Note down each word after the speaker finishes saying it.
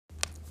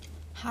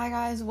Hi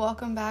guys,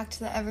 welcome back to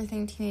the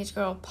Everything Teenage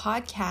Girl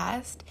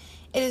podcast.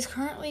 It is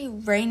currently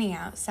raining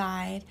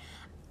outside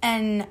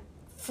and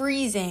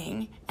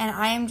freezing, and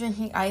I am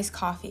drinking iced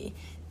coffee.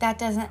 That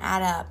doesn't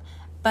add up,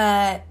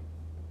 but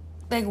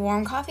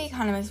warm coffee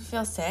kind of makes me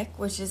feel sick,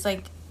 which is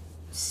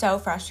so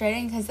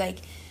frustrating because I'm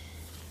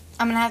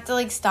gonna have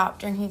to stop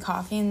drinking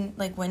coffee in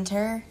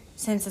winter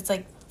since it's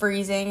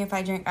freezing if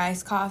I drink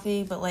iced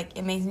coffee, but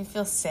it makes me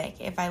feel sick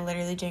if I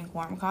literally drink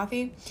warm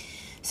coffee.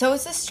 So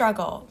it's a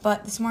struggle,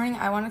 but this morning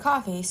I wanted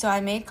coffee, so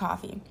I made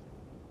coffee.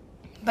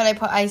 But I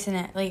put ice in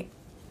it.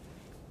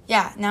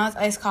 Now it's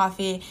iced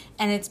coffee,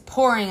 and it's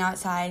pouring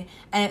outside,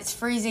 and it's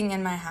freezing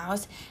in my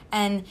house.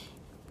 And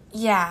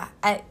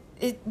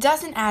it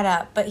doesn't add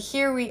up, but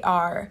here we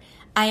are.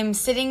 I am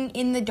sitting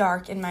in the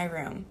dark in my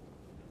room.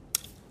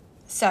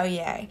 So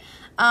yay.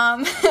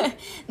 None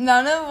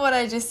of what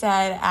I just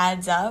said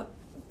adds up,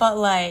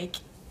 but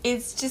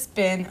it's just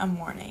been a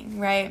morning,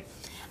 right?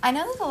 I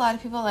know that a lot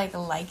of people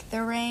like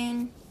the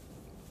rain.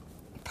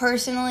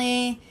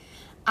 Personally,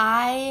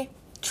 I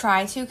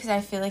try to because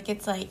I feel like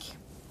it's I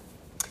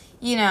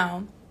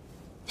don't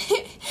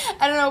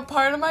know,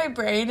 part of my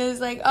brain is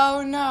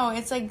oh no,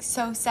 it's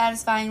so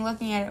satisfying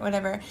looking at it,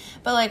 whatever.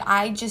 But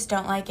I just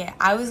don't like it.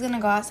 I was gonna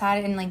go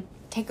outside and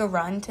take a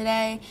run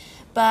today,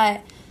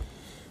 but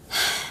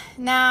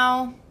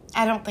now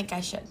I don't think I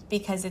should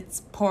because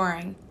it's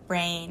pouring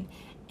rain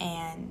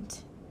and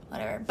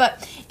whatever.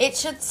 But it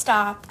should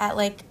stop at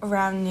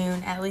around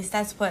noon. At least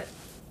that's what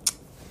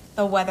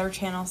the Weather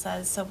Channel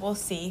says. So we'll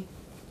see.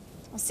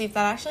 We'll see if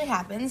that actually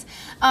happens.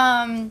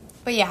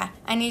 But yeah,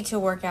 I need to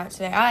work out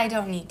today. I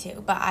don't need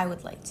to, but I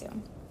would like to.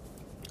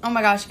 Oh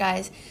my gosh,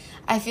 guys.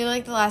 I feel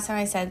like the last time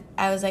I said,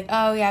 I was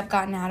oh yeah, I've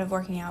gotten out of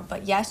working out.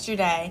 But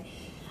yesterday,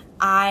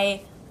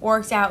 I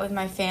worked out with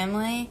my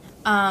family.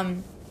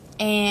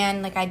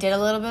 And I did a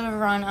little bit of a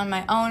run on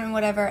my own and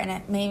whatever, and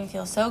it made me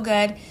feel so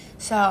good.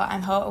 So I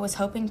was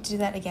hoping to do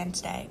that again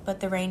today, but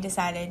the rain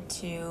decided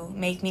to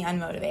make me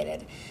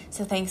unmotivated.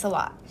 So thanks a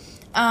lot.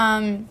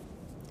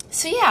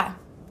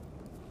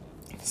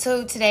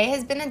 So today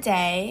has been a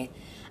day.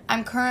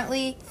 I'm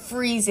currently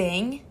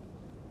freezing.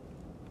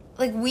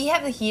 We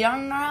have the heat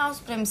on in our house,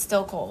 but I'm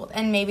still cold.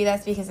 And maybe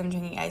that's because I'm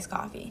drinking iced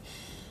coffee.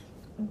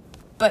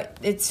 But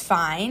it's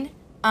fine.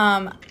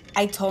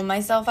 I told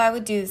myself I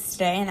would do this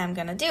today, and I'm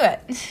gonna do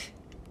it.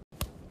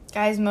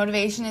 Guys,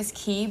 motivation is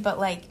key, but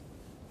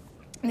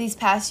these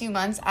past few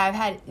months, I've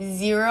had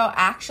zero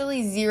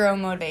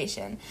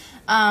motivation,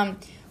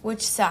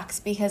 which sucks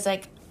because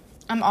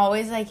I'm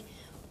always oh,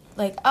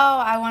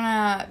 I want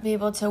to be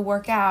able to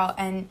work out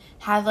and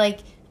have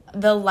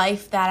the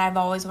life that I've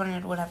always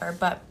wanted, whatever,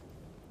 but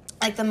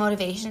the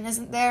motivation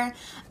isn't there.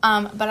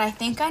 But I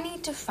think I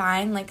need to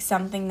find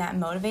something that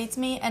motivates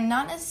me, and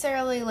not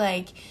necessarily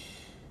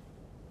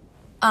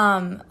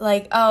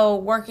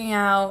working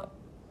out.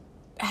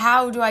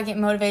 How do I get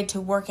motivated to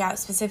work out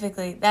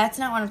specifically? That's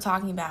not what I'm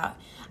talking about.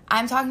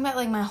 I'm talking about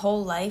my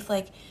whole life,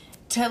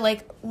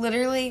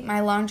 literally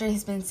my laundry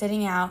has been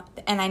sitting out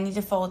and I need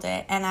to fold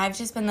it, and I've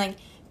just been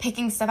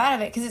picking stuff out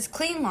of it because it's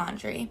clean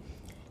laundry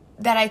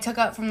that I took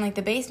up from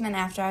the basement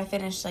after I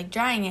finished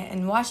drying it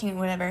and washing it,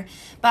 whatever,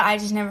 but I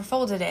just never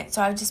folded it.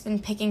 So I've just been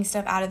picking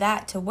stuff out of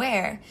that to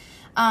wear.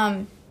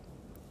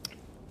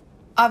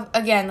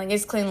 Again,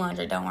 it's clean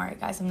laundry. Don't worry,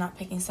 guys. I'm not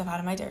picking stuff out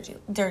of my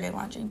dirty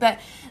laundry. But,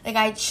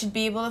 I should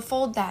be able to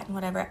fold that and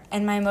whatever.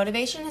 And my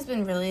motivation has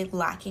been really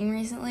lacking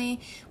recently,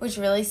 which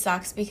really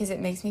sucks because it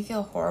makes me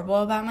feel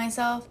horrible about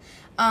myself.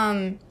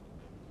 But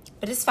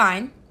it's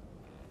fine.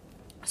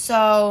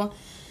 So,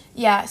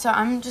 yeah. So,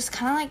 I'm just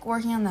kind of,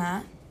 working on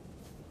that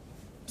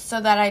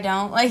so that I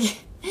don't,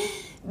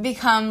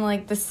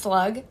 become, the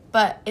slug.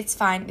 But it's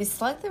fine. Is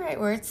slug the right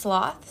word?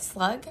 Sloth?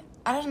 Slug?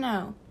 I don't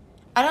know.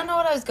 I don't know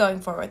what I was going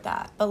for with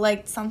that,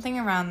 but something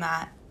around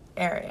that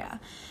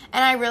area.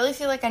 And I really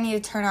feel I need to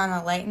turn on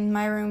a light in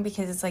my room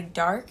because it's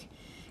dark.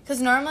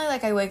 Because normally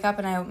I wake up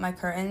and I open my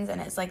curtains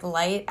and it's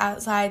light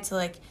outside, so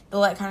the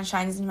light kind of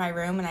shines into my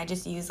room, and I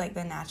just use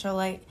the natural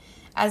light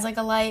as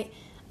a light.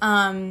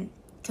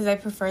 Because I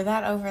prefer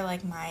that over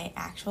my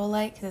actual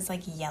light because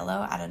it's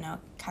yellow. I don't know,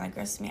 it kind of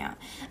grosses me out.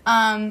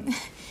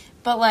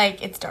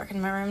 But it's dark in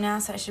my room now,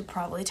 so I should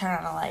probably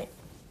turn on a light.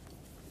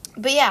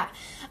 But yeah,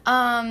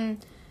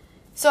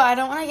 so I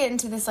don't want to get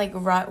into this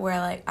rut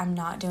where I'm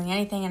not doing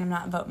anything and I'm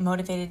not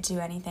motivated to do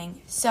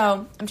anything.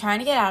 So I'm trying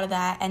to get out of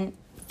that, and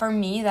for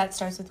me that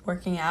starts with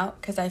working out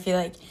because I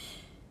feel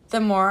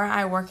the more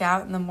I work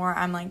out and the more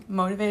I'm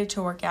motivated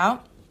to work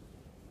out,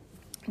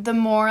 the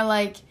more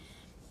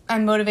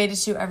I'm motivated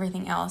to do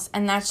everything else.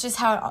 And that's just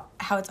how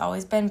it's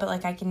always been, but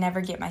I can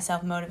never get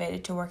myself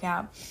motivated to work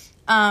out.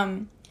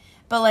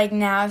 But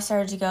now I've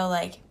started to go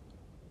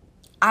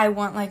I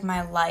want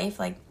my life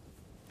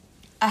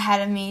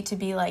ahead of me to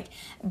be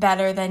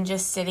better than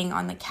just sitting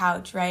on the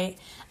couch, right?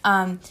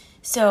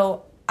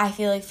 So I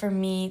feel for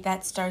me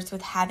that starts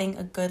with having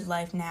a good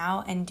life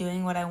now and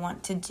doing what I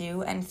want to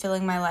do and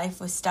filling my life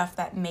with stuff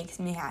that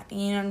makes me happy,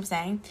 you know what I'm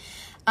saying?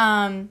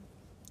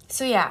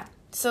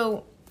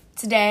 So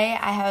today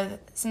I have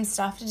some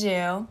stuff to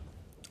do.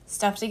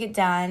 stuff to get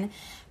done.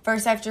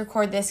 First, I have to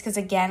record this because,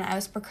 again, I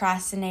was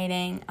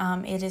procrastinating.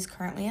 It is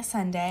currently a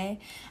Sunday.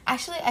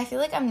 Actually, I feel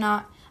like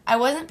I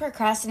wasn't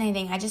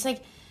procrastinating. I just,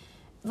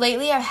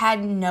 lately I've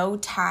had no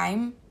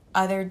time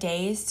other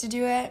days to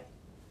do it.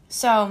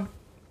 So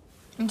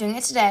I'm doing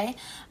it today.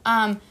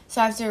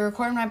 So I have to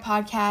record my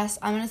podcast.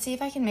 I'm going to see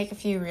if I can make a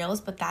few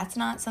reels, but that's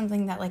not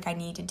something that, I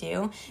need to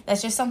do.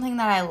 That's just something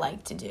that I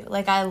like to do.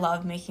 I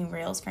love making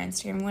reels for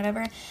Instagram and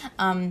whatever.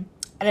 I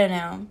don't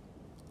know.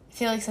 I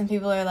feel like some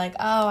people are like,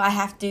 oh, I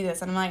have to do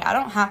this. And I'm like, I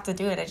don't have to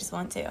do it. I just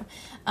want to.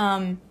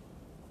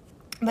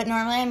 But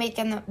normally I make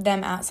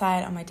them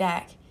outside on my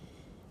deck.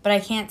 But I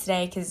can't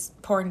today because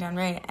pouring down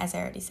rain, as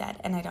I already said,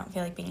 and I don't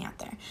feel like being out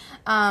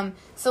there.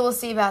 So we'll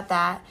see about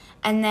that.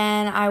 And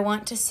then I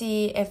want to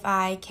see if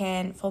I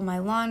can fold my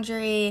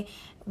laundry,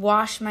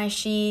 wash my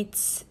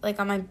sheets,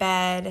 on my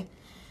bed.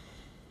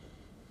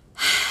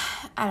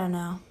 I don't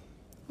know.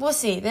 We'll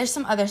see. There's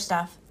some other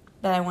stuff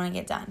that I want to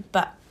get done,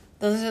 but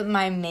those are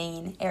my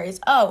main areas.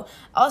 Oh,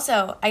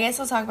 also, I guess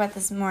I'll talk about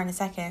this more in a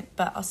second,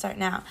 but I'll start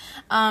now.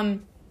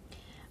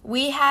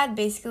 We had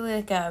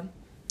basically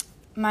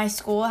my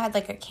school had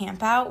a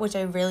camp out, which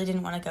I really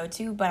didn't want to go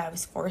to, but I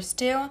was forced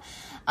to.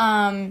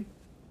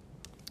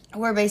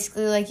 Where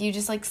basically you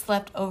just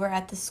slept over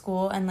at the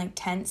school and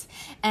tents.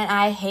 And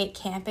I hate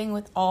camping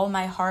with all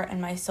my heart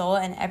and my soul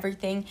and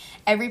everything.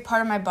 Every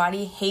part of my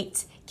body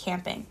hates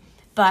camping.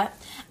 But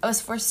I was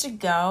forced to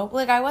go.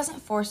 I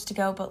wasn't forced to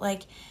go, but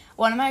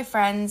one of my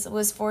friends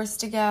was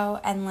forced to go,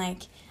 and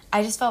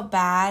I just felt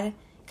bad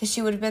because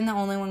she would have been the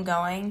only one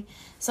going.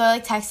 So I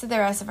texted the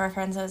rest of our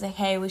friends. I was like,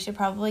 hey, we should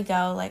probably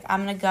go.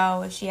 I'm going to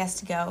go if she has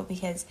to go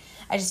because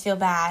I just feel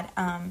bad.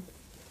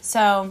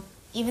 So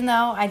even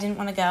though I didn't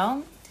want to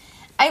go,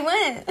 I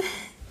went.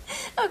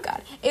 Oh,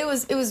 God. It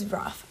was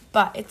rough,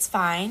 but it's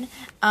fine.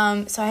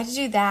 So I had to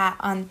do that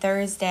on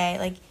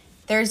Thursday,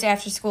 Thursday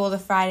after school to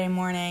Friday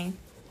morning.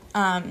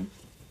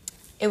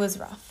 It was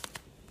rough.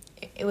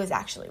 It was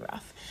actually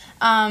rough.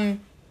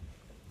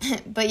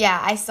 But yeah,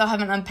 I still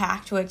haven't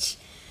unpacked, which...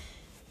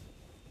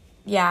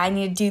 yeah, I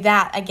need to do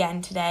that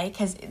again today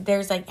because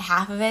there's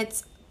half of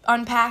it's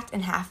unpacked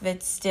and half of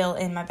it's still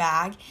in my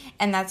bag,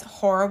 and that's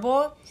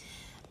horrible.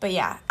 But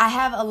yeah, I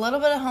have a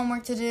little bit of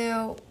homework to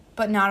do,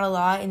 but not a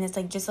lot, and it's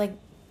just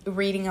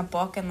reading a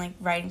book and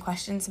writing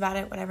questions about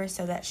it, whatever,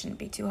 so that shouldn't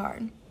be too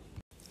hard.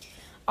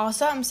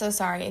 Also, I'm so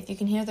sorry if you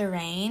can hear the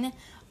rain,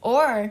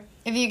 or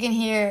if you can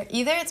hear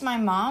either it's my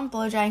mom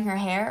blow drying her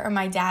hair or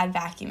my dad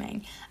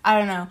vacuuming. I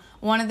don't know,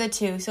 one of the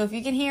two. So if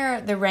you can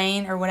hear the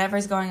rain or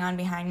whatever's going on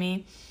behind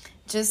me,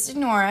 just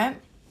ignore it.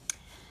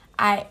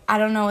 I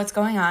don't know what's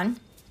going on.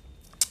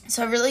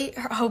 So I really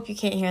hope you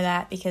can't hear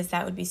that because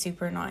that would be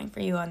super annoying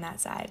for you on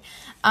that side.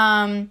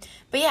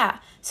 But yeah,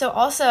 so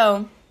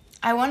also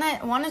I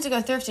wanted to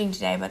go thrifting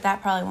today, but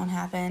that probably won't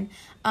happen.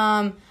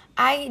 I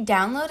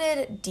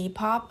downloaded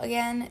Depop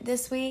again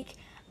this week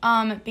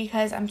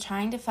because I'm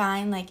trying to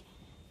find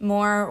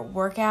more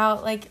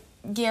workout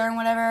gear and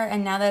whatever.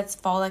 And now that it's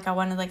fall, I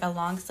wanted a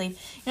long sleeve,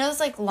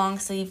 those long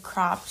sleeve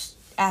cropped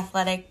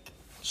athletic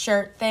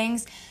shirt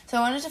things. So I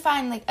wanted to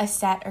find a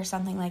set or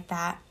something like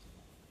that.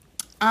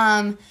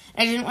 I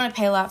didn't want to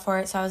pay a lot for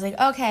it, so I was like,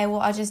 okay, well,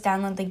 I'll just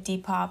download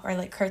Depop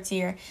or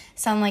Curtsy or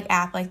some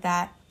app like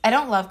that. I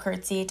don't love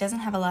Curtsy. It doesn't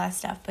have a lot of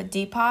stuff, but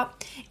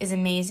Depop is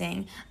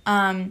amazing.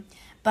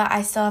 But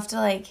I still have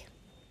to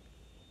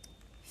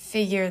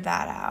figure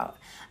that out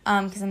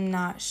because I'm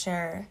not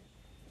sure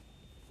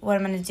what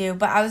I'm going to do.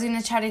 But I was going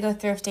to try to go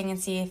thrifting and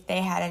see if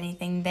they had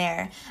anything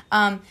there.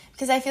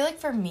 Because I feel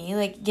for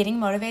me, getting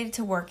motivated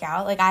to work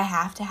out, I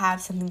have to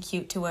have something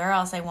cute to wear or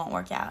else I won't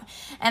work out.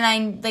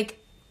 And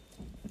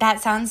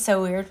that sounds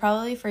so weird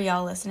probably for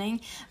y'all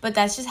listening, but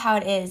that's just how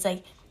it is.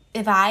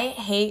 If I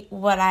hate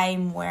what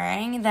I'm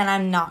wearing, then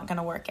I'm not going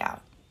to work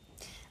out.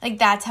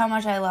 That's how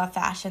much I love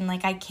fashion.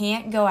 I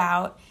can't go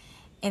out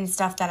in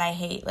stuff that I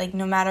hate,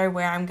 no matter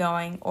where I'm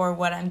going or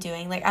what I'm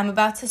doing. I'm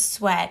about to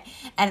sweat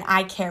and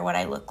I care what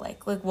I look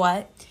like.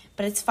 What?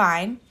 But it's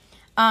fine.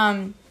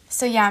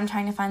 So yeah, I'm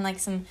trying to find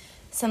some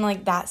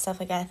that stuff,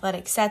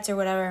 athletic sets or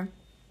whatever.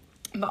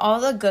 But all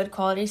the good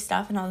quality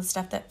stuff and all the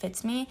stuff that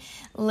fits me,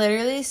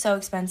 literally so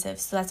expensive.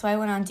 So that's why I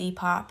went on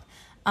Depop.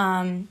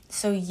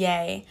 So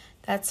yay,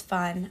 that's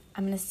fun.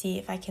 I'm gonna see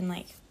if I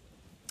can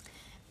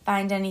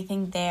find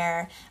anything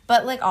there.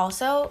 But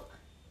also,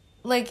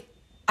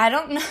 I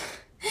don't know.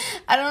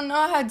 I don't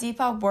know how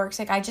Depop works.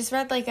 I just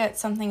read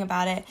something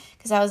about it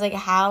because I was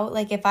how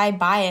if I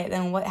buy it,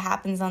 then what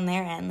happens on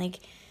their end?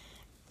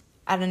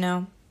 I don't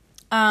know.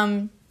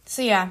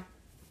 So yeah,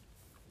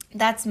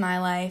 that's my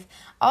life.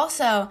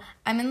 Also,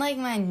 I'm in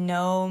my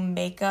no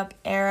makeup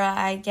era,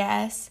 I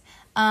guess.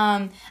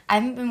 I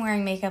haven't been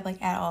wearing makeup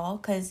at all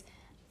because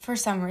for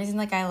some reason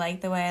I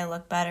like the way I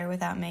look better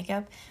without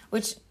makeup,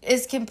 which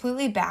is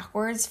completely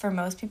backwards for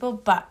most people,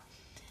 but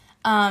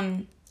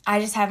I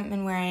just haven't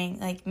been wearing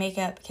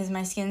makeup because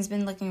my skin's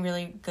been looking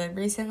really good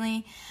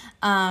recently.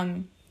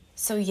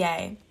 So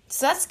yay.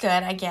 So that's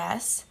good, I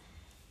guess.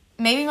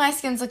 maybe my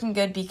skin's looking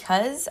good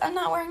because I'm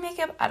not wearing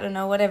makeup. I don't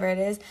know, whatever it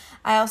is.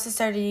 I also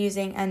started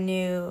using a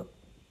new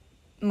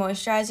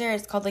moisturizer.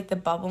 It's called like the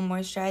Bubble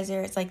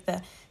Moisturizer. It's like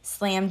the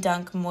Slam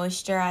Dunk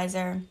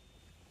Moisturizer.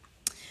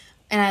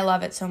 And I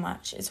love it so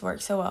much. It's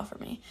worked so well for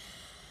me.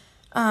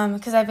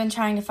 Because I've been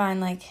trying to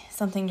find like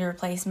something to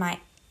replace my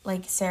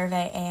like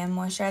CeraVe AM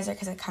moisturizer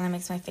because it kind of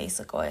makes my face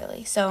look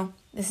oily. So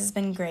this has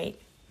been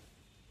great.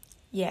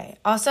 Yay.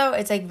 Also,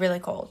 it's like really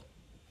cold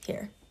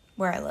here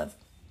where I live.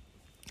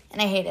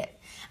 And I hate it.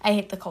 I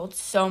hate the cold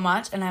so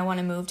much, and I want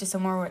to move to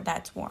somewhere where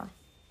that's warm.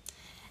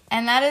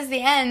 And that is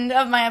the end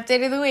of my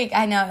update of the week.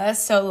 I know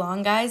that's so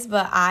long, guys,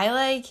 but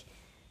I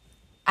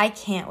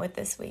can't with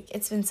this week.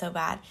 It's been so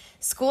bad.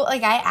 School,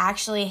 like, I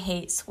actually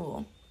hate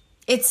school.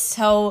 It's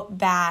so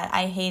bad.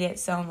 I hate it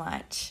so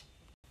much.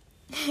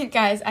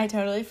 Guys, I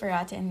totally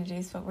forgot to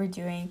introduce what we're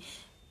doing.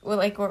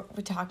 We're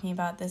talking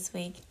about this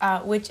week,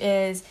 which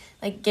is,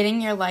 like,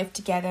 getting your life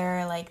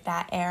together, like,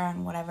 that era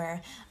and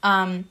whatever,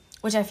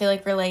 which I feel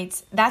like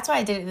relates. That's why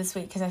I did it this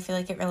week, because I feel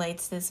like it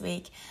relates this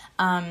week,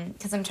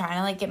 because I'm trying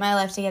to, like, get my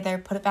life together,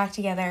 put it back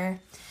together,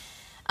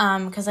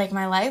 because, like,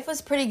 my life was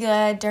pretty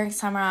good. During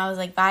summer, I was,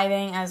 like,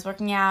 vibing, I was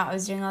working out, I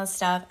was doing all this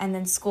stuff, and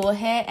then school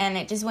hit, and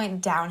it just went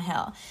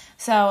downhill.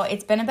 So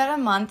it's been about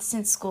a month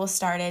since school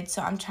started,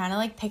 so I'm trying to,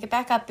 like, pick it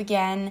back up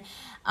again.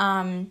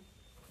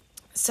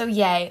 So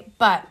yay,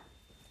 but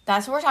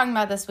that's what we're talking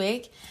about this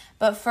week.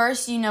 But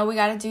first, we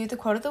got to do the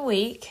quote of the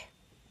week.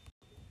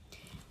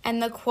 And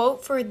the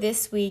quote for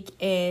this week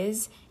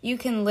is, "You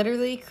can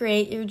literally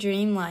create your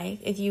dream life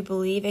if you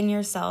believe in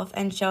yourself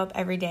and show up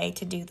every day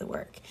to do the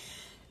work."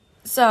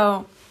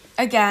 So,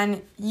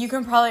 again, you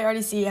can probably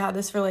already see how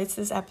this relates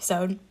to this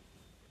episode.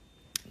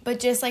 But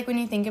just like when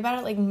you think about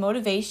it, like,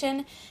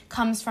 motivation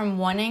comes from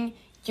wanting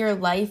your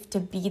life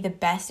to be the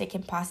best it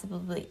can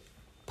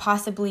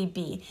possibly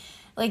be.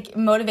 Like,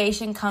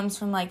 motivation comes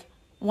from, like,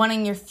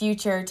 wanting your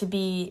future to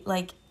be,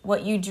 like,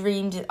 what you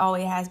dreamed it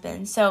always has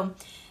been. So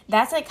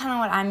that's, like, kind of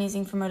what I'm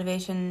using for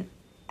motivation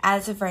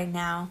as of right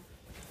now.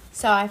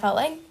 So I felt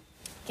like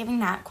giving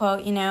that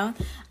quote,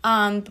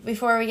 But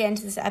before we get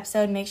into this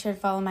episode, make sure to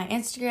follow my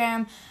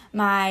Instagram,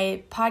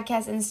 my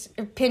podcast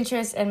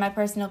Pinterest, and my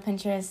personal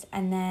Pinterest,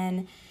 and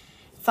then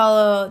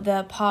follow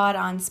the pod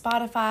on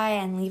Spotify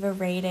and leave a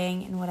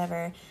rating and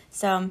whatever.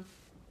 So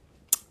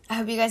I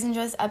hope you guys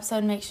enjoy this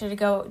episode. Make sure to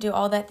go do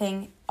all that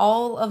thing.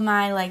 All of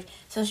my, like,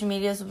 social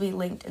medias will be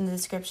linked in the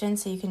description,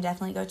 so you can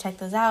definitely go check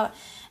those out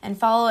and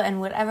follow and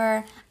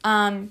whatever.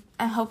 I'm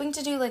hoping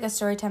to do, like, a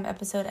storytime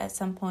episode at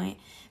some point,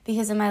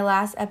 because in my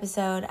last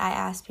episode, I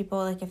asked people,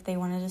 like, if they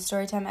wanted a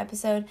storytime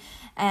episode,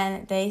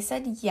 and they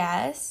said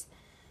yes.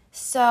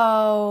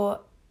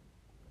 So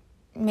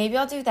maybe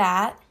I'll do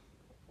that.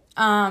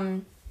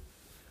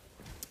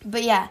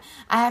 But yeah,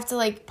 I have to,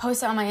 like,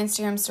 post it on my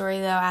Instagram story,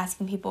 though,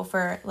 asking people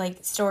for,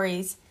 like,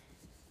 stories.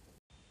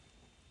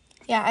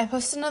 Yeah, I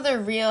posted another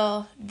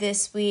reel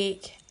this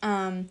week,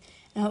 and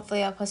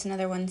hopefully I'll post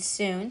another one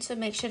soon, so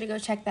make sure to go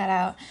check that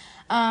out.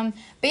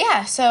 But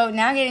yeah, so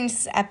now getting to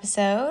this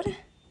episode.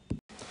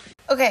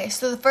 Okay,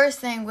 so the first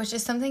thing, which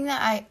is something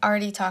that I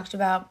already talked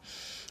about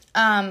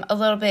a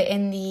little bit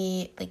in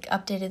the, like,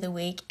 update of the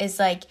week, is,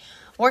 like,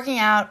 working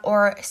out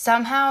or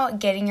somehow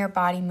getting your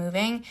body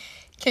moving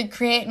could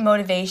create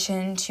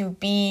motivation to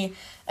be,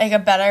 like, a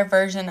better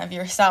version of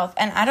yourself.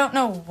 And I don't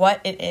know what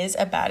it is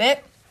about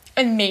it,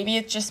 and maybe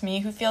it's just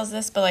me who feels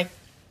this, but, like,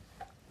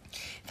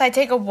 if I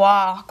take a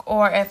walk,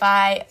 or if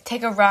I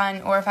take a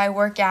run, or if I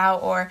work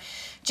out, or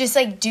just,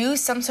 like, do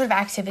some sort of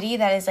activity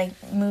that is, like,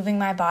 moving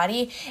my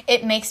body,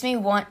 it makes me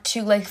want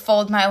to, like,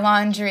 fold my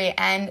laundry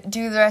and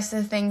do the rest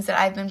of the things that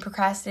I've been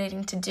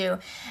procrastinating to do.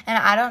 And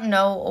I don't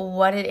know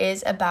what it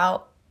is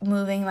about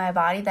moving my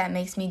body that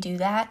makes me do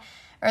that,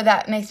 or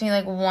that makes me,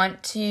 like,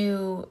 want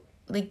to,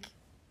 like,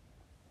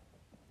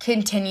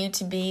 continue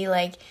to be,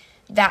 like,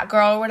 that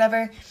girl or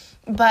whatever.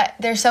 But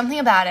there's something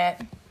about it.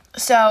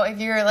 So if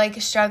you're,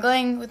 like,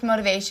 struggling with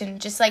motivation,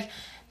 just, like,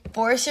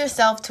 force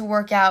yourself to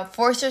work out,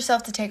 force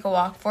yourself to take a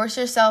walk, force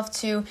yourself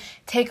to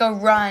take a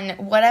run,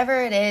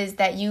 whatever it is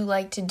that you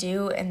like to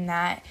do in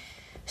that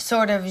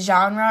sort of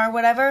genre or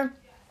whatever.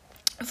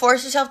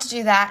 Force yourself to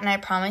do that, and I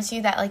promise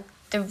you that, like,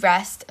 the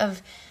rest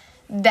of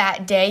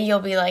that day you'll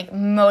be, like,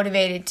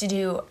 motivated to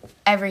do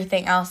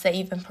everything else that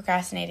you've been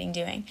procrastinating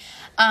doing.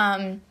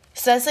 So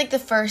that's, like, the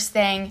first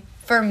thing,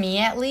 for me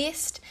at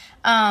least,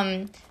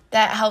 that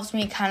helps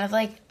me kind of,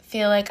 like,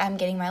 feel like I'm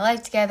getting my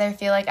life together,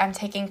 feel like I'm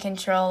taking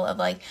control of,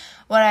 like,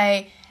 what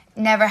I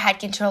never had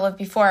control of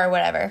before or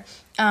whatever.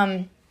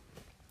 What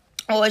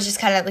was just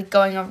kind of, like,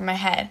 going over my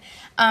head.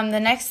 The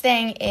next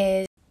thing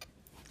is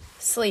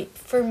sleep.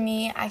 For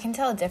me, I can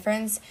tell a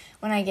difference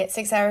when I get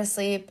 6 hours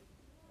sleep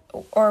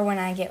or when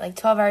I get, like,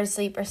 12 hours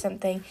sleep or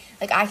something.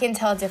 Like, I can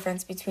tell a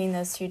difference between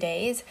those 2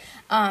 days,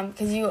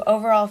 because you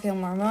overall feel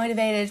more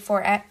motivated,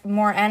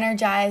 more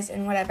energized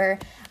and whatever.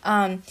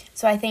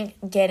 So I think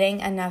getting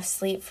enough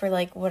sleep for,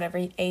 like,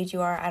 whatever age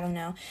you are, I don't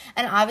know.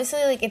 And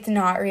obviously, like, it's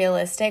not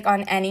realistic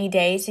on any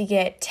day to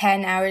get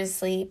 10 hours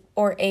sleep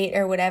or 8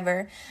 or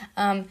whatever,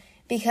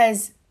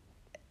 because,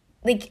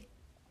 like,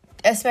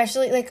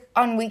 especially, like,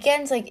 on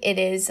weekends, like, it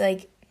is,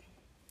 like,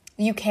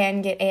 you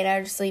can get 8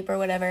 hours of sleep or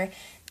whatever.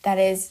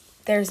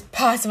 There's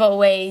possible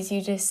ways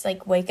you just,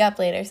 like, wake up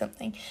late or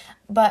something.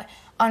 But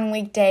on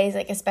weekdays,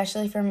 like,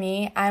 especially for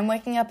me, I'm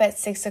waking up at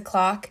 6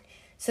 o'clock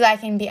so that I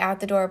can be out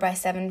the door by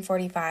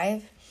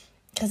 7:45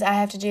 because I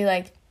have to do,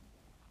 like,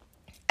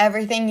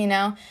 everything, you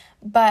know.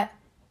 But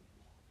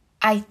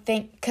I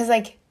think, because,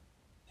 like,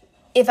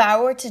 if I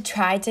were to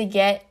try to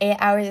get 8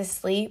 hours of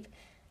sleep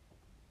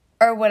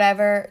or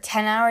whatever,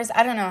 10 hours,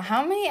 I don't know.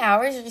 How many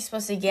hours are you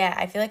supposed to get?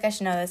 I feel like I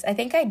should know this. I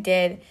think I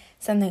did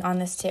something on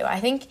this too. I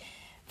think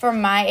for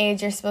my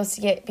age, you're supposed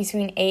to get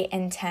between 8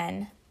 and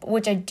 10,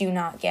 which I do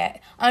not get.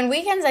 On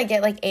weekends, I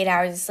get, like, 8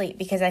 hours of sleep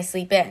because I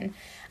sleep in.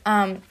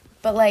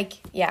 But, like,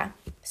 yeah.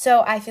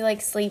 So I feel like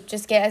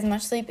just get as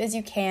much sleep as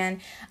you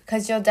can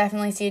because you'll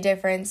definitely see a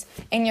difference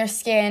in your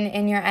skin,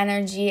 in your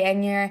energy,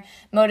 and your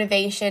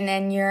motivation,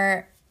 and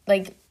your,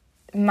 like,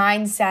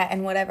 mindset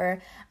and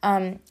whatever.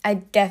 I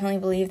definitely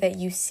believe that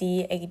you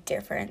see a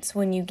difference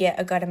when you get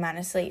a good amount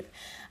of sleep.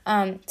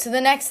 So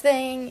the next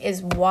thing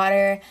is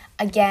water.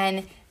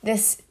 Again,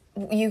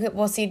 you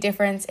will see a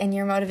difference in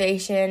your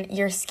motivation,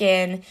 your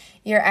skin,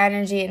 your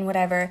energy, and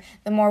whatever.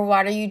 The more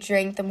water you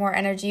drink, the more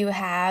energy you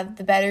have,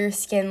 the better your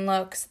skin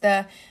looks,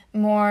 the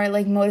more,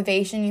 like,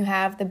 motivation you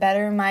have, the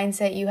better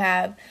mindset you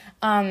have.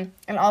 And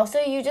also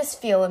you just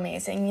feel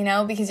amazing, you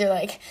know, because you're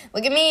like,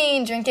 look at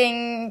me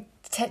drinking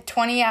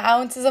 20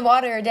 ounces of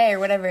water a day or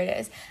whatever it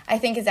is. I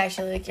think it's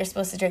actually, like, you're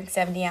supposed to drink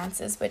 70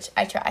 ounces, which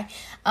I try.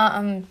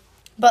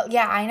 But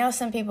yeah, I know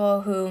some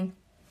people who,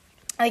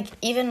 like,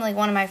 even, like,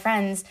 one of my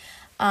friends,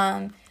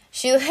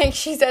 she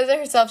says it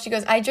herself, she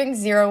goes, I drink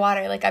 0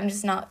 water, like, I'm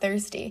just not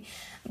thirsty.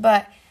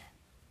 But,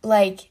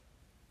 like,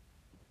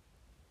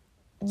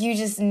 you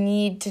just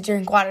need to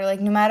drink water,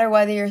 like, no matter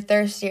whether you're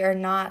thirsty or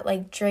not,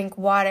 like, drink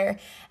water.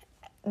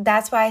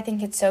 That's why I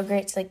think it's so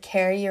great to, like,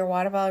 carry your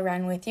water bottle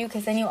around with you,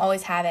 because then you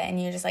always have it,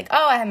 and you're just like,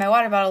 oh, I have my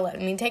water bottle, let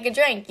me take a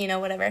drink, you know,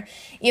 whatever,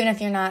 even if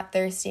you're not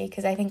thirsty,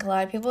 because I think a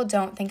lot of people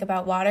don't think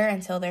about water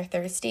until they're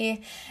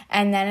thirsty,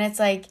 and then it's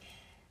like,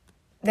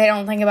 they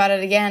don't think about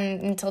it again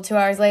until 2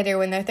 hours later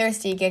when they're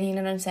thirsty again, you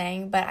know what I'm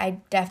saying? But I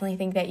definitely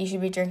think that you should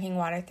be drinking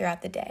water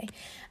throughout the day.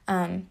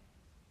 And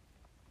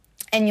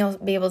you'll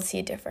be able to see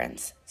a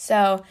difference.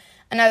 So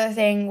another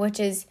thing,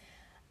 which is,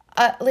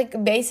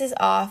 like, bases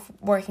off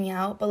working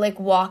out, but, like,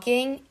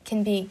 walking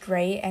can be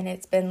great. And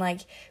it's been,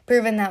 like,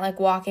 proven that, like,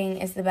 walking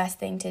is the best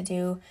thing to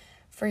do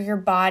for your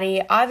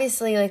body.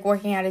 Obviously, like,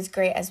 working out is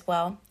great as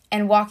well.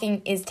 And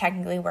walking is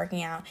technically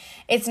working out.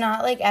 It's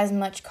not, like, as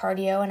much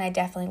cardio, and I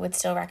definitely would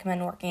still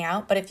recommend working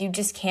out. But if you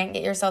just can't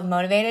get yourself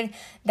motivated,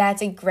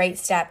 that's a great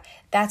step.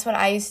 That's what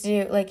I used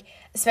to do, like,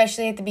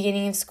 especially at the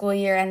beginning of school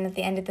year and at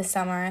the end of the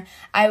summer.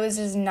 I was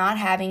just not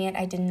having it.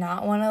 I did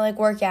not want to, like,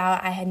 work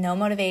out. I had no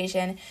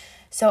motivation.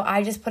 So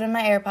I just put in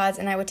my AirPods,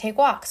 and I would take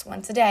walks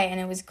once a day,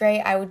 and it was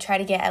great. I would try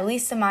to get at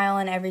least a mile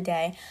in every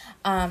day.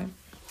 And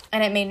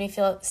it made me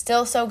feel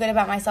still so good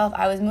about myself.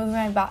 I was moving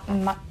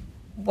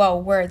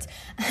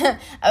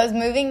I was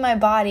moving my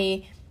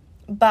body,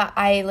 but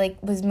I, like,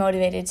 was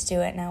motivated to do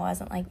it, and I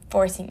wasn't, like,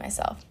 forcing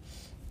myself.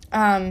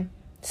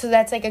 So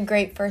that's, like, a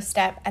great first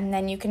step, and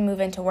then you can move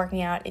into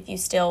working out if you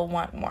still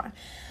want more.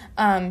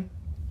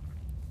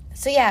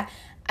 So yeah,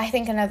 I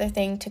think another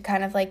thing to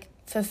kind of, like,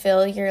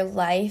 fulfill your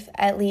life,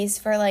 at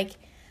least for, like,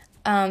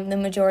 the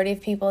majority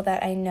of people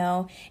that I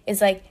know,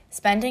 is, like,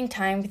 spending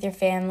time with your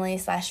family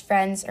 /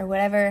 friends or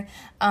whatever,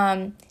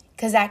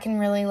 because that can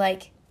really,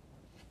 like,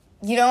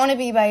 you don't want to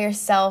be by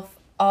yourself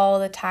all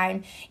the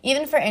time.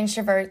 Even for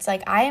introverts,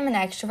 like, I am an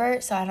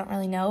extrovert, so I don't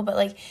really know, but,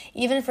 like,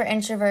 even for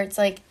introverts,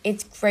 like,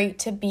 it's great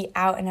to be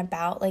out and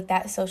about. Like,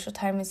 that social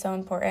time is so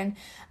important.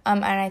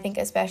 And I think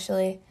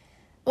especially,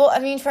 well, I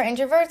mean, for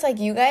introverts, like,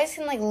 you guys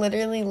can, like,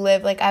 literally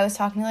live, like, I was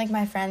talking to, like,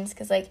 my friends,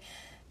 because, like,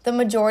 the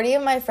majority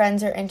of my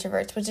friends are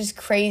introverts, which is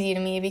crazy to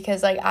me,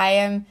 because, like, I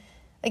am,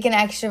 like, an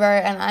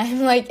extrovert, and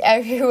I'm, like,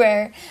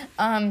 everywhere.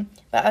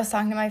 But I was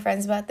talking to my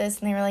friends about this,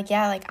 and they were like,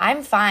 yeah, like,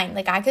 I'm fine.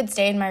 Like, I could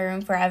stay in my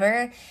room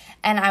forever,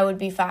 and I would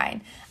be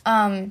fine.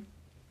 And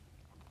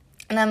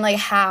I'm like,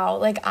 how?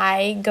 Like,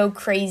 I go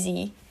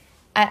crazy.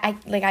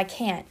 I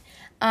can't.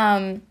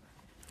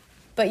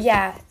 But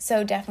yeah,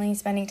 so definitely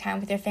spending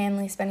time with your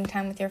family, spending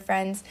time with your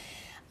friends,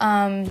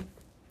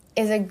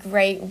 is a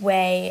great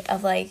way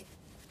of, like,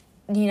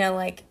 you know,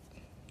 like,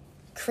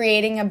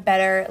 creating a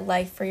better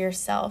life for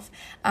yourself,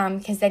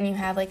 because then you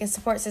have, like, a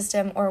support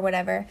system or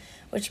whatever,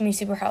 which can be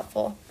super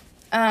helpful.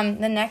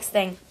 The next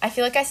thing, I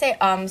feel like I say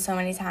so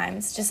many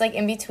times, just, like,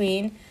 in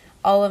between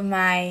all of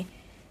my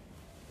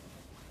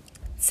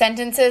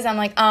sentences, I'm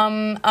like,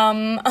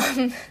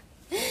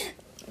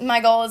 My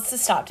goal is to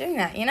stop doing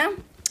that, you know?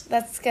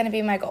 That's going to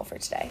be my goal for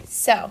today.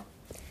 So,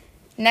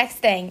 next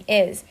thing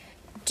is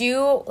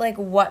do, like,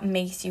 what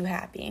makes you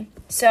happy.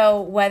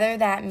 So, whether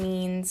that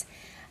means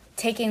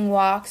taking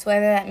walks,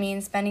 whether that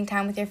means spending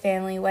time with your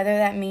family, whether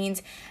that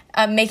means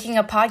making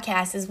a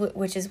podcast,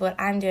 which is what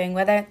I'm doing,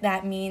 whether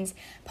that means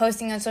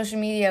posting on social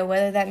media,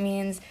 whether that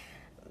means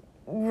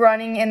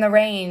running in the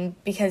rain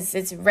because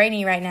it's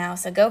rainy right now,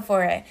 so go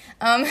for it.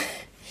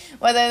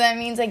 Whether that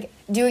means, like,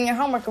 doing your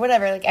homework or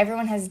whatever. Like,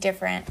 everyone has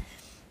different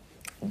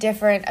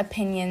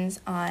opinions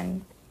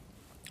on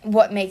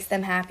what makes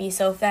them happy.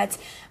 So if that's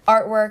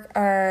artwork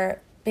or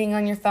being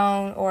on your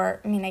phone, or,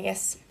 I mean, I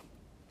guess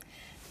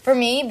for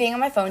me, being on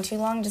my phone too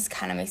long just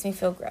kind of makes me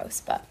feel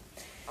gross, but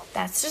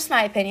that's just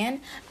my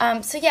opinion.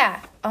 So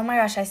yeah, oh my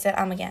gosh, I said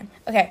again.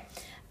 Okay,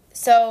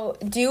 so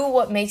do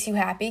what makes you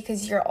happy,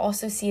 because you'll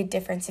also see a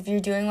difference. If you're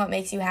doing what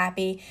makes you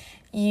happy,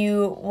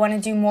 you want to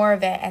do more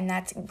of it, and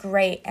that's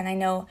great. And I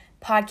know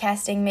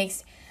podcasting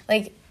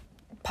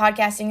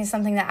is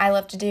something that I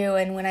love to do,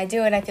 and when I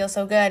do it, I feel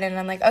so good, and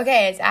I'm like,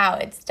 okay, it's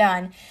out, it's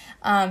done.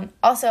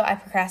 Also, I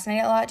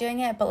procrastinate a lot doing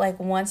it, but, like,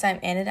 once I'm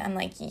in it, I'm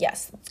like,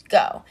 yes, let's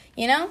go,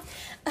 you know?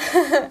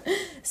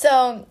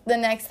 So the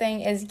next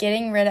thing is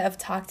getting rid of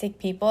toxic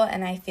people,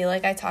 and I feel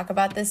like I talk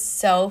about this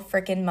so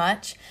freaking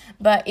much,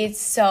 but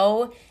it's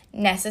so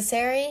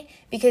necessary,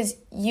 because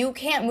you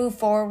can't move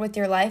forward with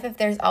your life if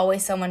there's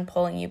always someone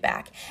pulling you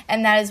back,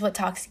 and that is what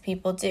toxic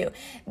people do.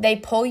 They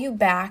pull you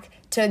back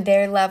to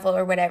their level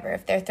or whatever.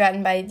 If they're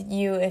threatened by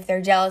you, if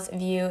they're jealous of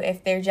you,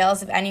 if they're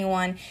jealous of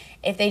anyone,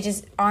 if they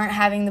just aren't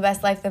having the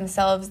best life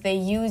themselves, they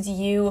use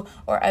you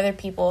or other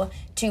people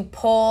to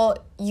pull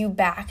you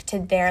back to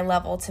their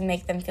level to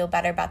make them feel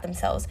better about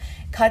themselves.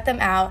 Cut them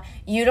out.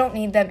 You don't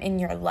need them in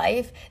your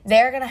life.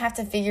 They're going to have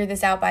to figure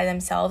this out by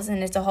themselves,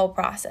 and it's a whole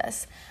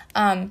process.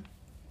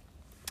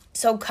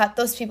 So cut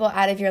those people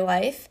out of your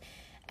life,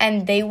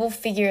 and they will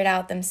figure it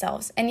out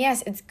themselves. And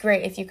yes, it's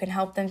great if you can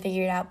help them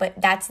figure it out, but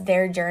that's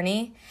their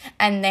journey,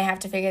 and they have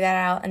to figure that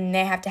out, and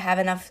they have to have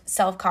enough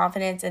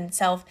self-confidence and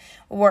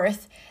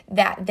self-worth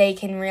that they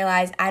can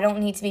realize, I don't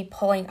need to be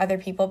pulling other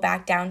people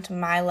back down to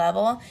my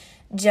level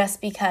just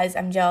because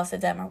I'm jealous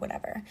of them or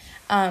whatever.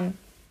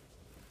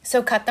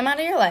 So cut them out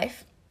of your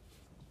life.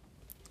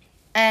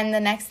 And the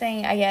next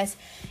thing, I guess,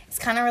 is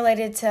kind of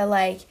related to,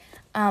 like,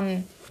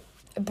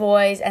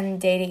 boys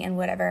and dating and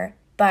whatever,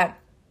 but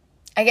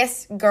I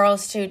guess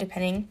girls too,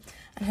 depending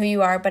on who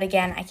you are. But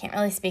again, I can't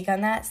really speak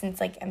on that since,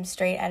 like, I'm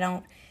straight. I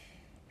don't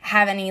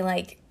have any,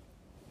 like,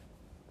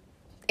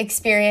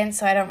 experience,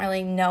 so I don't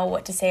really know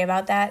what to say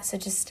about that. So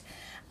just,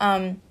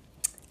 I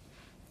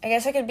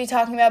guess I could be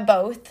talking about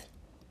both,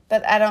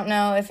 but I don't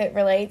know if it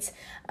relates.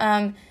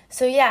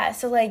 So yeah,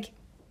 so, like,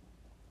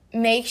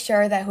 make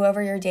sure that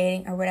whoever you're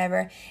dating or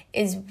whatever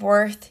is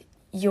worth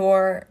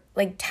your,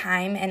 like,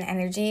 time and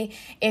energy.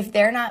 If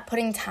they're not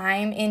putting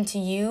time into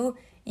you,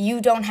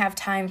 you don't have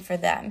time for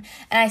them.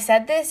 And I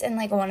said this in,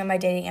 like, one of my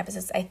dating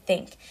episodes, I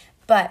think.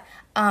 But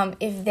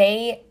if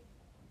they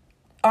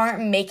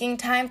aren't making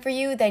time for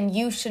you, then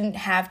you shouldn't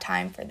have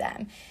time for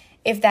them,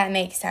 if that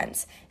makes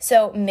sense.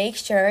 So make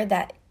sure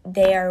that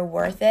they are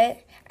worth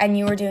it, and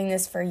you are doing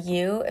this for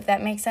you, if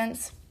that makes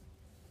sense,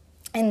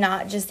 and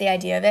not just the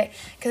idea of it.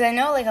 Because I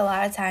know, like, a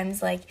lot of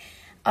times, like,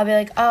 I'll be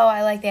like, oh,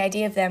 I like the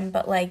idea of them,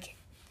 but, like,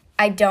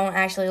 I don't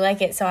actually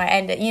like it, so I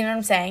end it. You know what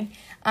I'm saying?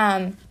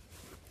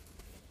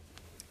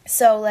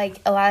 So,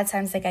 like, a lot of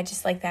times, like, I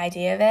just like the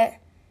idea of it,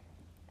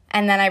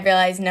 and then I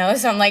realize no,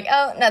 so I'm like,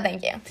 oh, no,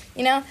 thank you,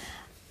 you know?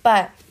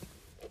 But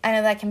I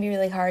know that can be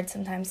really hard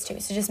sometimes, too,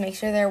 so just make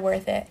sure they're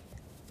worth it.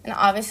 And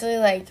obviously,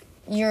 like,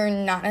 you're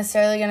not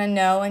necessarily going to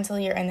know until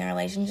you're in the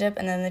relationship,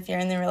 and then if you're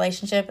in the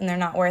relationship and they're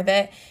not worth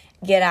it,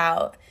 get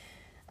out.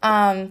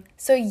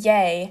 So,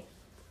 yay.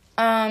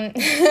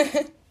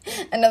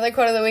 Another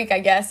quote of the week, I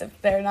guess,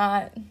 if they're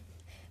not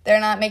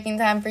making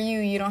time for you,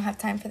 you don't have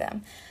time for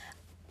them.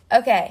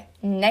 Okay,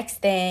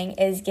 next thing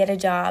is get a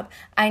job.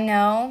 I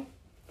know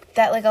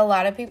that, like, a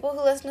lot of people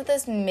who listen to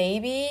this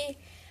maybe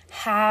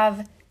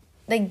aren't,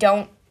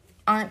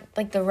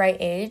 like, the right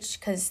age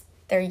because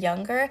they're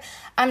younger.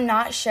 I'm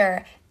not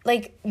sure.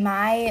 Like,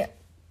 my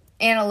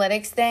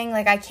analytics thing,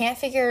 like, I can't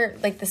figure,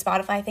 like, the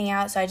Spotify thing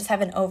out, so I just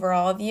have an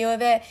overall view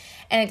of it,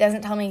 and it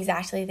doesn't tell me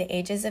exactly the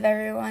ages of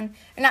everyone.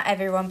 Or not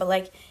everyone, but,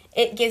 like,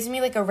 it gives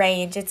me, like, a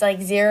range. It's,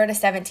 like, 0 to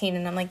 17,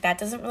 and I'm like, that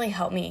doesn't really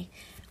help me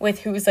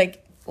with who's,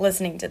 like,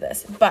 listening to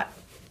this. But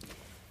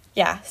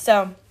yeah,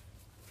 so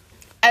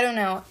I don't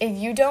know, if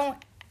you're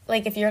not,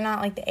 like,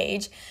 the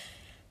age,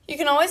 you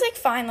can always, like,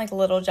 find, like,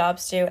 little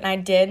jobs too. And I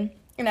did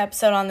an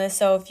episode on this,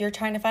 so if you're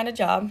trying to find a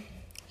job,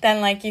 then,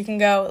 like, you can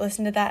go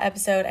listen to that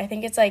episode. I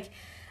think it's, like,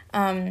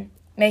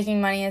 making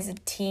money as a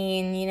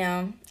teen, you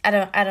know, I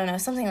don't know,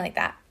 something like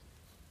that.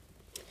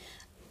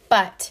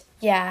 But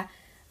yeah,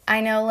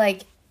 I know,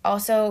 like,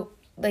 also,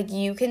 like,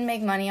 you can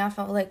make money off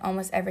of, like,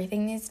 almost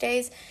everything these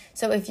days.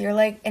 So if you're,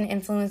 like, an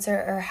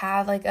influencer or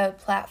have, like, a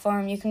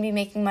platform, you can be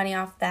making money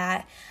off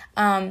that.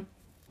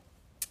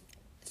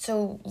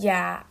 So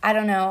yeah, I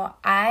don't know.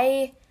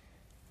 I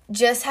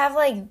just have,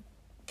 like,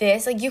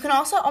 this. Like, you can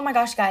also, oh my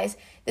gosh, guys,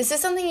 this is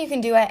something you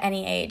can do at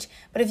any age.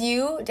 But if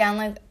you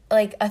download,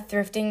 like, a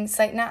thrifting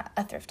site, not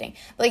a thrifting,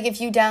 but, like, if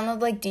you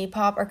download, like,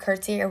 Depop or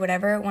Curtsy or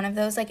whatever, one of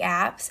those, like,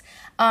 apps,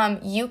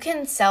 you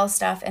can sell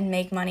stuff and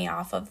make money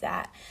off of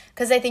that.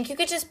 Because I think you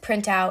could just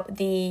print out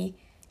the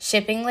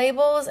shipping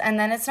labels, and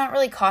then it's not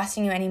really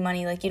costing you any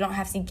money. Like, you don't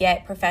have to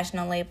get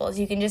professional labels.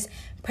 You can just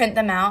print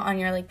them out on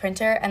your, like,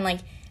 printer and, like,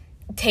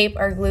 tape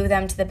or glue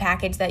them to the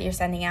package that you're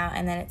sending out,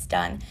 and then it's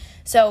done.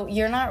 So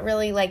you're not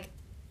really, like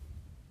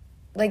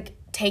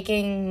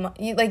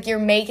you're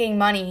making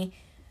money,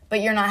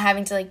 but you're not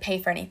having to, like, pay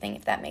for anything,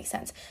 if that makes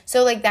sense.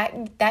 So, like,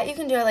 that you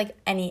can do at, like,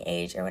 any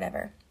age or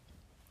whatever.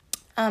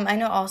 I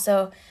know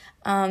also,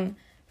 for,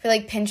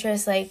 like,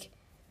 Pinterest, like,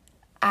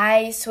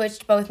 I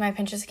switched both my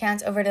Pinterest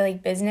accounts over to,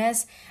 like,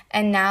 business,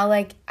 and now,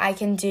 like, I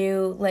can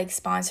do, like,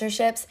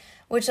 sponsorships,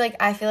 which, like,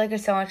 I feel like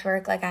is so much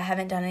work. Like, I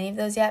haven't done any of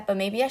those yet, but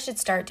maybe I should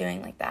start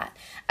doing, like, that.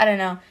 I don't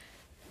know.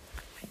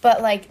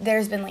 But, like,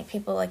 there's been, like,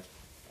 people, like,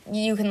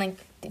 you can, like,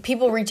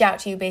 people reach out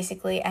to you,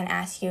 basically, and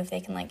ask you if they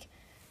can, like,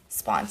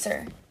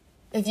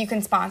 if you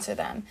can sponsor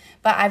them.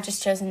 But I've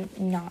just chosen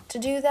not to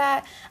do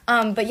that.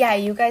 But, yeah,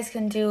 you guys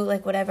can do,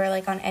 like, whatever,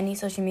 like, on any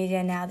social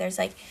media now. There's,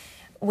 like,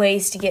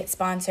 ways to get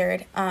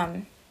sponsored.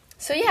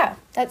 So, yeah,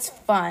 that's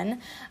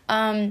fun.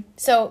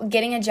 So,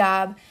 getting a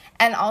job,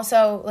 and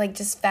also, like,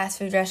 just fast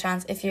food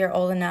restaurants if you're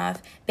old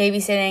enough.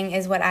 Babysitting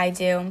is what I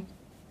do.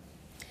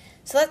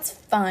 So, that's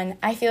fun.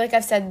 I feel like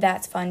I've said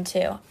that's fun,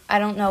 too. I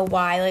don't know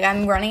why. Like,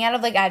 I'm running out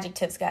of, like,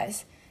 adjectives,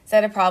 guys. Is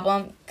that a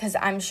problem? Because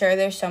I'm sure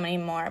there's so many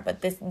more,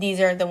 but these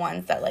are the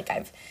ones that, like,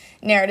 I've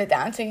narrowed it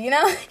down to, you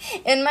know?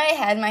 In my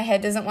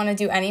head doesn't want to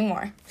do any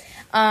more.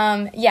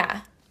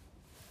 Yeah.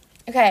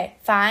 Okay,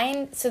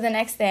 fine. So, the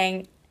next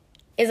thing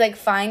is, like,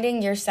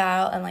 finding your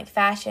style and, like,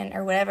 fashion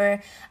or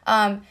whatever.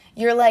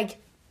 You're, like,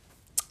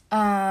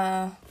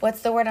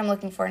 what's the word I'm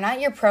looking for? Not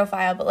your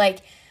profile, but,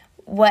 like,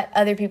 what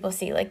other people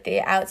see, like,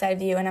 the outside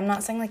view. And I'm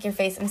not saying, like, your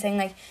face. I'm saying,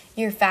 like,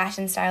 your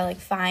fashion style. Like,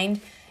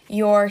 find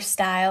your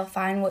style.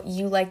 Find what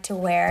you like to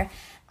wear.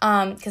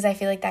 Because I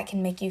feel like that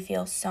can make you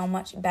feel so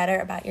much better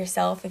about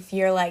yourself. If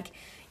you're, like,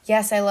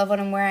 yes, I love what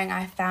I'm wearing.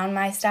 I found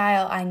my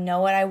style. I know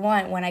what I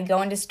want. When I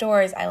go into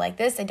stores, I like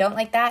this. I don't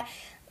like that.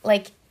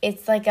 Like,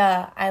 it's like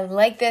I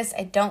like this,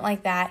 I don't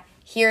like that,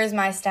 here's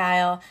my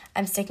style,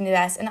 I'm sticking to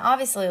this. And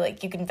obviously,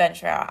 like, you can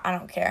venture out, I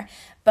don't care.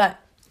 But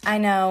I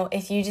know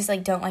if you just,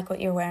 like, don't like what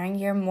you're wearing,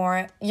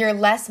 you're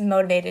less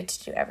motivated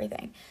to do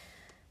everything.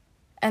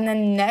 And the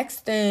next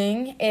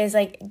thing is,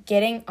 like,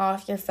 getting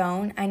off your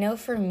phone. I know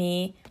for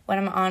me, when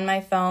I'm on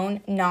my phone,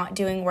 not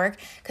doing work,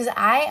 because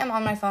I am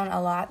on my phone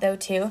a lot, though,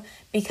 too,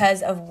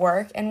 because of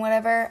work and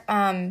whatever.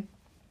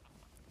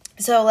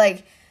 So,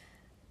 like,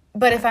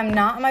 but if I'm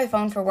not on my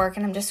phone for work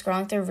and I'm just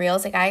scrolling through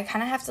Reels, like, I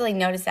kind of have to, like,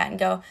 notice that and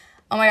go,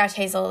 oh my gosh,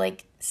 Hazel,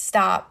 like,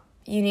 stop.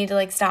 You need to,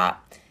 like,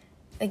 stop.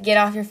 Like, get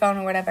off your phone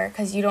or whatever,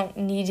 because you don't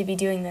need to be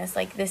doing this.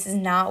 Like, this is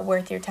not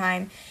worth your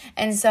time.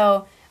 And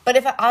so, but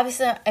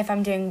if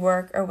I'm doing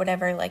work or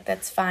whatever, like,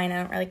 that's fine.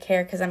 I don't really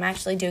care because I'm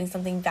actually doing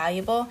something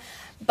valuable.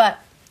 But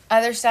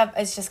other stuff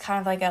is just kind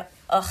of like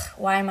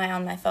why am I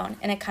on my phone?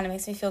 And it kind of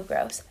makes me feel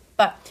gross.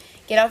 But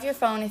get off your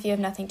phone if you have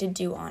nothing to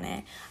do on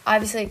it.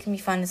 Obviously, it can be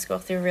fun to scroll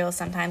through Reels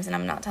sometimes, and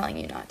I'm not telling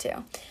you not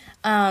to.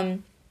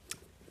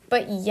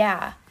 But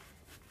yeah,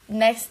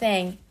 next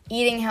thing,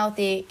 eating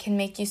healthy can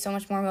make you so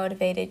much more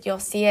motivated. You'll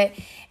see it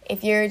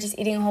if you're just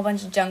eating a whole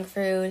bunch of junk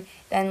food,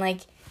 then,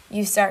 like,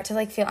 you start to,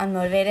 like, feel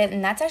unmotivated.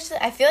 And that's actually,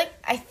 I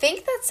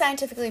think that's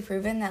scientifically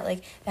proven that,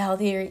 like, the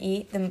healthier you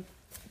eat,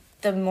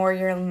 the more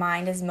your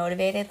mind is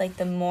motivated. Like,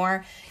 the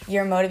more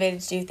you're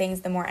motivated to do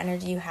things, the more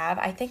energy you have.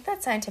 I think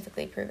that's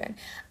scientifically proven.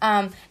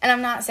 And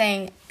I'm not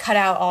saying cut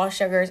out all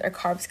sugars or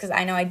carbs, because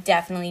I know I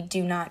definitely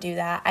do not do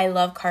that. I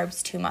love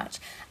carbs too much.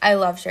 I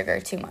love sugar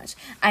too much.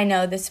 I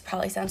know this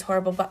probably sounds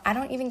horrible, but I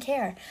don't even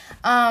care.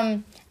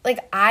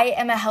 Like,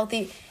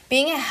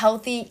 being a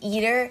healthy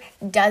eater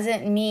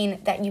doesn't mean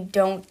that you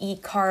don't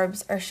eat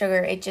carbs or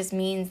sugar. It just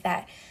means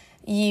that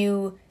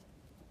you,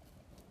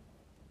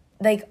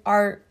 like,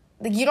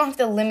 you don't have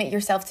to limit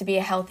yourself to be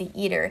a healthy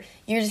eater.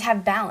 You just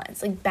have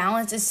balance. Like,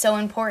 balance is so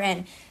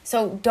important.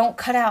 So don't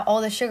cut out all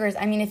the sugars.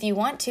 I mean, if you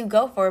want to,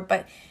 go for it,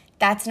 but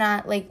that's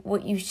not, like,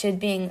 what you should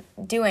be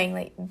doing.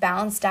 Like,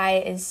 balanced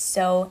diet is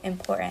so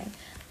important.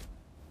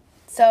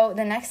 So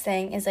the next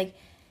thing is, like,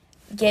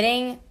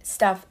 getting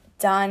stuff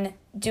done,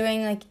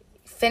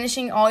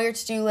 finishing all your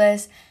to-do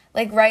lists.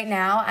 Like, right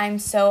now, I'm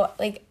so,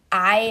 like,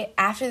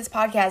 after this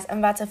podcast, I'm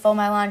about to fold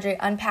my laundry,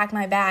 unpack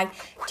my bag,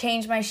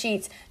 change my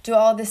sheets, do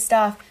all this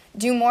stuff,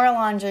 do more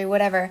laundry,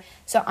 whatever.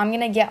 So I'm going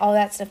to get all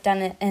that stuff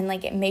done, and,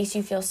 like, it makes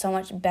you feel so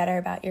much better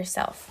about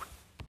yourself.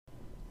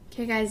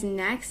 Okay, guys,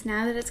 next,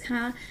 now that it's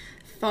kind of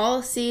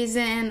fall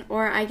season,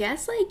 or I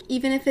guess, like,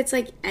 even if it's,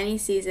 like, any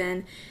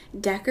season,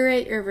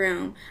 decorate your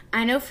room.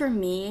 I know for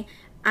me,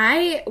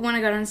 I want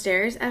to go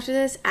downstairs after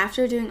this.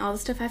 After doing all the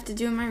stuff I have to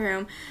do in my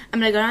room,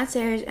 I'm going to go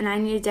downstairs, and I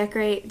need to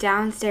decorate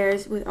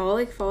downstairs with all,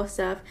 like, fall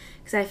stuff,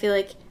 because I feel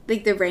like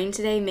the rain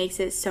today makes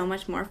it so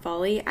much more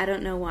fall-y. I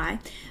don't know why.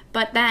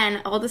 But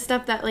then all the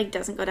stuff that, like,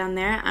 doesn't go down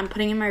there, I'm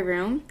putting in my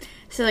room.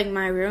 So, like,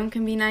 my room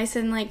can be nice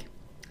and, like,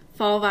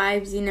 fall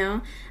vibes, you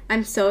know.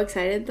 I'm so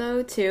excited,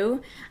 though,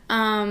 too.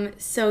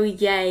 So,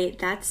 yay.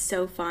 That's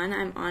so fun.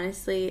 I'm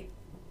honestly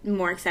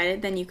more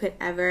excited than you could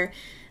ever,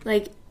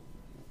 like,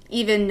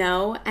 even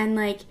know. And,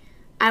 like,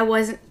 I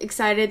wasn't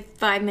excited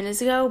 5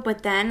 minutes ago,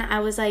 but then I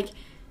was like,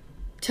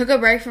 took a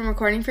break from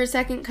recording for a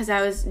second because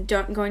I was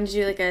going to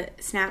do like a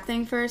snap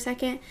thing for a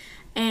second,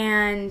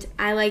 and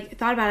I like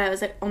thought about it. I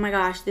was like, oh my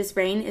gosh, this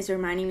rain is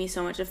reminding me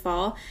so much of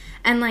fall.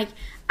 And like,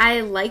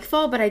 I like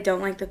fall, but I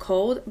don't like the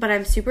cold, but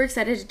I'm super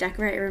excited to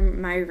decorate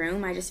my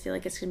room. I just feel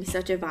like it's gonna be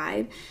such a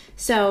vibe.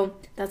 So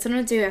that's what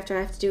I'm gonna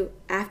do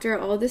after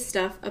all this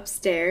stuff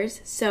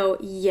upstairs. So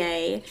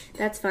yay,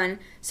 that's fun.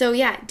 So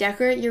yeah,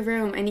 decorate your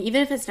room, and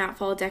even if it's not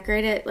fall,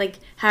 decorate it like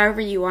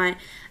however you want.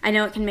 I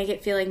know it can make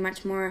it feel like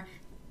much more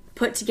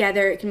put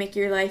together. It can make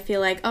your life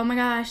feel like, oh my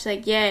gosh,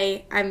 like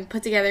yay, I'm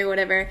put together,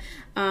 whatever.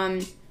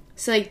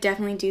 So like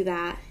definitely do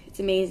that. It's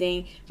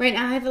amazing. Right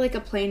now I have like a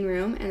plain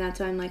room, and that's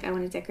why I'm like, I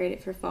want to decorate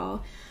it for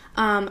fall.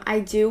 I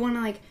do want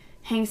to like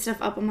hang stuff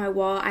up on my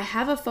wall. I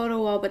have a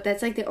photo wall, but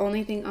that's like the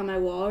only thing on my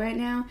wall right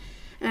now.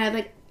 And I have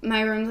like,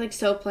 my room's like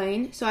so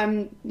plain, so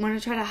I'm want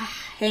to try to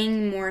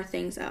hang more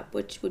things up,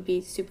 which would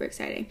be super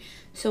exciting.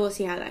 So we'll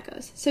see how that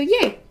goes. So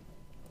yay.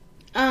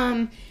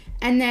 And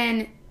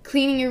then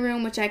cleaning your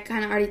room, which I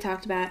kind of already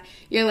talked about.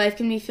 Your life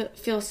can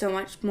feel so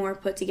much more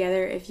put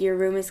together if your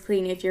room is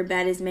clean, if your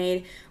bed is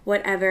made,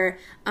 whatever.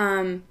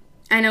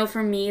 I know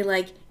for me,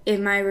 like, if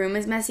my room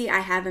is messy, I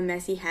have a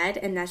messy head,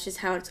 and that's just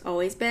how it's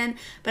always been.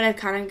 But I've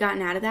kind of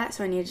gotten out of that,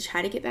 so I need to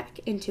try to get back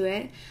into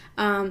it.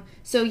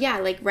 So yeah,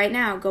 like right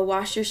now, go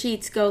wash your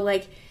sheets, go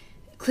like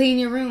clean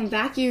your room,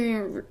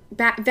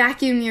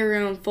 vacuum your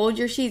room, fold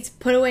your sheets,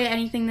 put away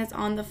anything that's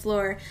on the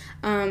floor.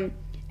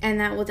 And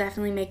that will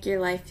definitely make your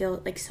life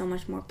feel like so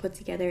much more put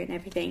together and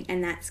everything.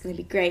 And that's going to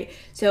be great.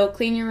 So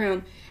clean your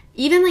room.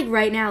 Even like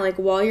right now, like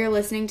while you're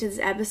listening to this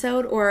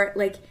episode, or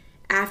like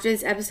after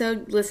this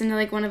episode, listen to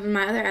like one of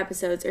my other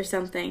episodes or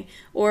something.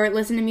 Or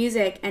listen to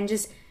music and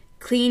just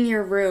clean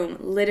your room.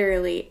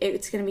 Literally.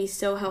 It's going to be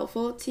so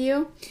helpful to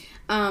you.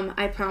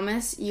 I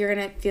promise you're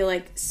going to feel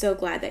like so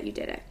glad that you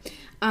did it.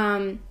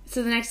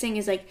 So the next thing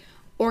is like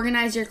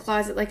organize your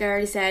closet. Like I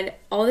already said,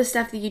 all the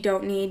stuff that you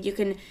don't need, you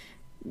can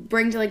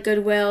bring to like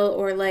Goodwill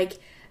or like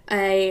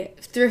a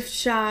thrift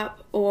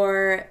shop,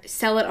 or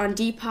sell it on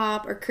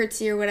Depop or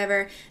Curtsy or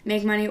whatever,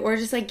 make money, or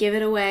just like give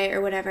it away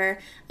or whatever.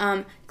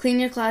 Clean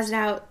your closet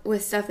out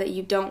with stuff that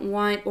you don't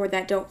want, or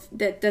that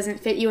doesn't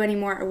fit you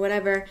anymore or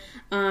whatever.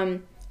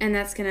 And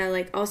that's gonna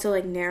like also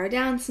like narrow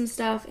down some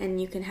stuff,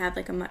 and you can have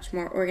like a much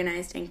more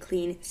organized and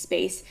clean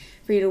space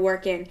for you to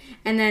work in.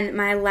 And then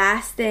my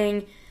last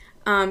thing,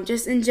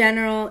 just in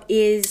general,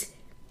 is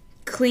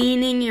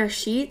cleaning your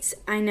sheets.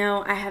 I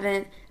know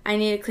I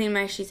need to clean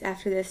my sheets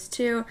after this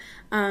too.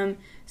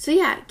 So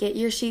yeah, get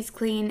your sheets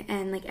clean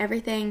and like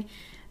everything.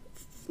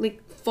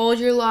 Like fold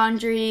your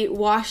laundry,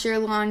 wash your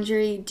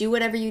laundry, do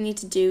whatever you need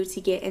to do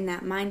to get in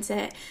that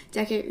mindset,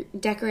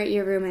 decorate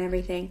your room and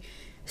everything.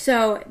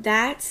 So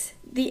that's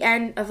the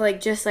end of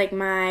like just like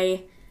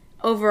my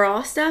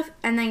overall stuff.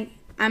 And then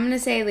I'm going to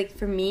say like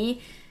for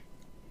me,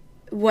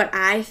 what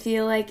I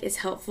feel like is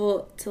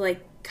helpful to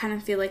like kind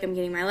of feel like I'm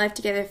getting my life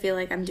together, feel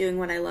like I'm doing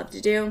what I love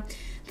to do.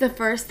 The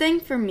first thing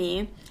for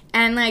me,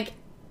 and like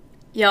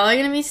y'all are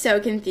gonna be so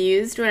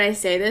confused when I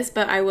say this,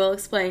 but I will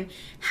explain,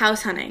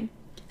 house hunting.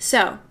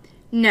 So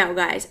no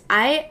guys,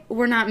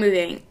 we're not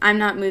moving. I'm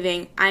not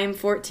moving. I am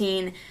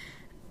 14.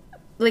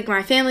 Like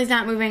my family's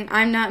not moving.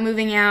 I'm not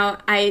moving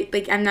out.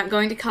 I'm not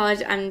going to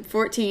college. I'm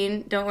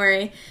 14. Don't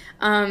worry.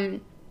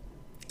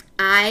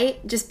 I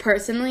just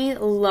personally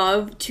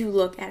love to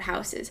look at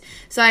houses.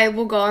 So I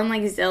will go on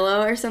like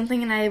Zillow or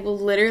something, and I will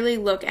literally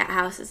look at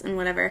houses and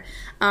whatever.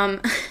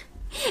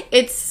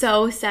 It's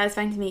so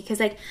satisfying to me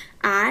because like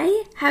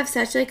I have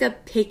such like a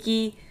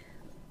picky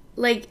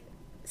like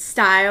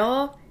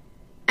style,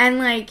 and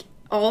like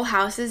all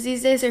houses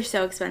these days are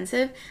so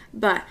expensive,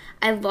 but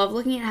I love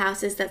looking at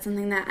houses. That's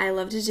something that I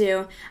love to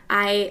do.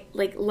 I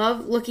like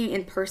love looking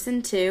in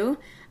person too.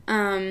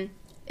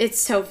 It's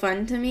so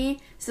fun to me.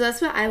 So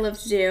that's what I love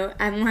to do.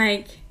 I'm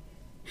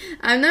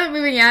not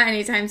moving out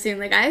anytime soon.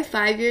 Like I have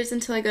 5 years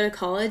until I go to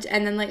college,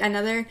 and then like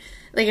another,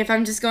 like if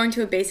I'm just going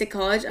to a basic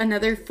college,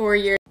 another 4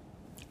 years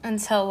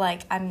until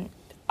like I'm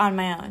on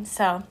my own.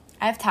 So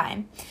I have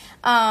time.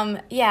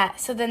 Yeah,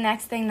 so the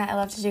next thing that I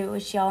love to do,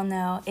 which y'all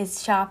know,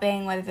 is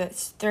shopping, whether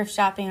it's thrift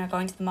shopping or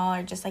going to the mall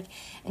or just like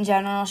in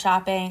general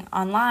shopping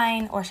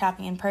online or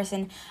shopping in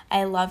person.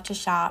 I love to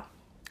shop.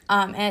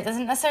 And it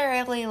doesn't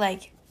necessarily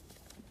like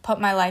put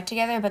my life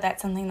together, but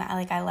that's something that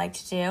I like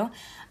to do.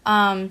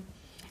 And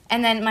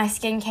then my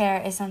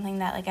skincare is something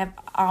that like I've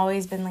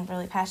always been like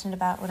really passionate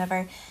about,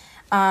 whatever.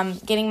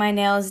 Getting my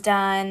nails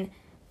done,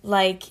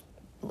 like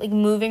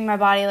moving my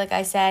body, like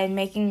I said,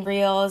 making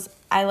reels.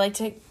 I like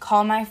to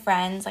call my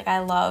friends. Like I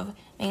love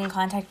being in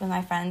contact with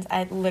my friends.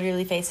 I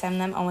literally FaceTime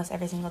them almost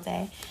every single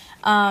day.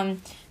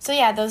 So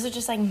yeah, those are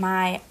just like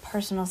my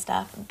personal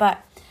stuff.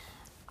 But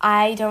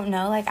I don't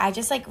know, like I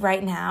just like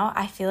right now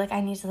I feel like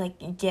I need to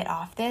like get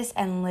off this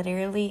and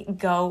literally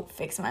go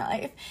fix my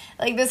life.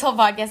 Like this whole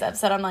podcast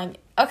episode, I'm like,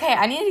 okay,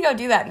 I need to go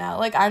do that now.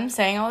 Like I'm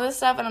saying all this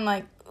stuff and I'm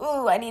like,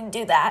 ooh, I need to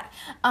do that.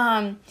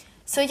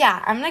 So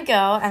yeah, I'm going to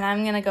go, and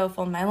I'm going to go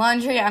fold my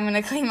laundry. I'm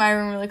going to clean my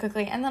room really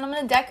quickly, and then I'm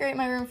going to decorate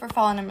my room for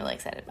fall, and I'm really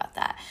excited about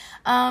that.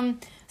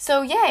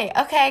 So yay.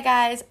 Okay,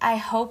 guys, I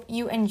hope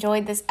you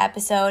enjoyed this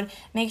episode.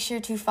 Make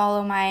sure to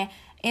follow my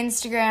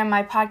Instagram,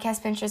 my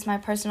podcast Pinterest, my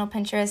personal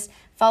Pinterest.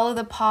 Follow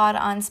the pod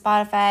on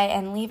Spotify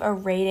and leave a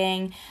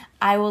rating.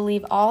 I will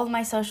leave all of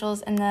my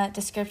socials in the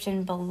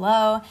description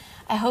below.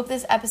 I hope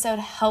this episode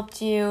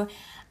helped you.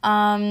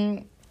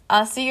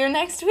 I'll see you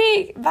next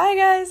week. Bye,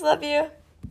 guys. Love you.